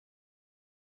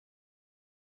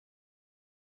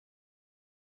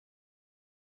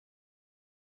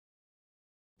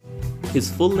His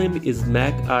full name is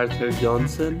MacArthur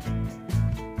Johnson.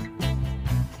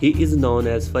 He is known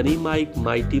as FunnyMike,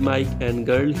 Mighty Mike, and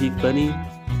Girl He Funny.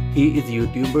 He is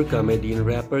YouTuber, comedian,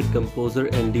 rapper, composer,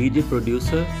 and DJ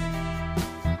producer.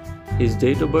 His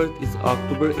date of birth is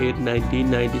October 8,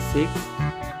 1996,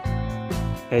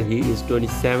 and he is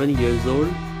 27 years old.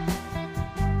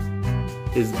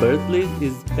 His birthplace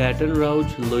is Baton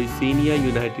Rouge, Louisiana,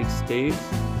 United States,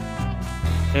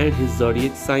 and his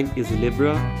zodiac sign is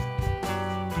Libra.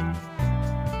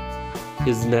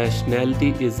 His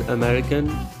nationality is American.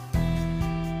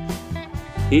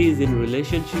 He is in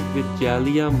relationship with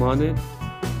Jalia Monet.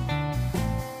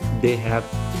 They have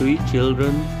 3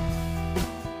 children.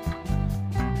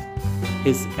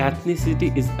 His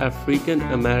ethnicity is African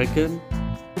American.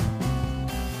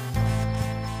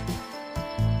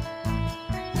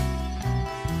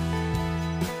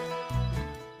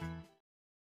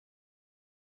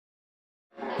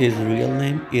 His real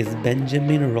name is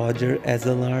Benjamin Roger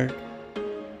Azelart.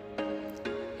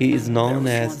 He is known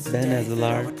as Ben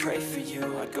Azelart.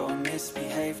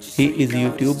 He is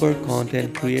YouTuber,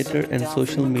 content creator, and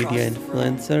social media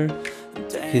influencer.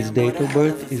 His date of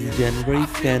birth is January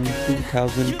 10,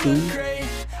 2002,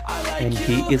 and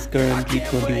he is currently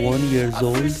 21 years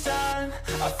old.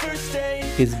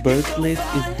 His birthplace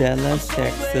is Dallas,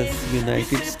 Texas,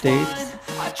 United States.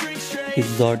 His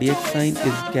zodiac sign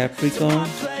is Capricorn.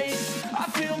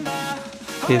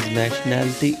 His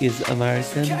nationality is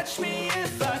American.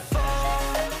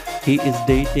 He is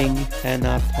dating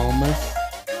Hannah Thomas.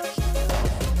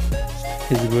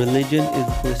 His religion is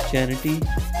Christianity.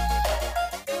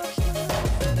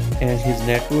 And his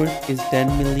net worth is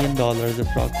 $10 million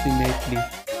approximately.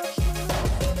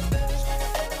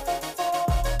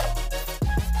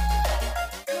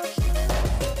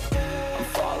 I'm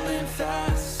falling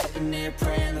fast, sitting here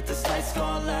praying that this night's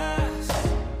gonna last.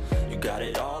 You got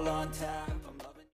it all on tap.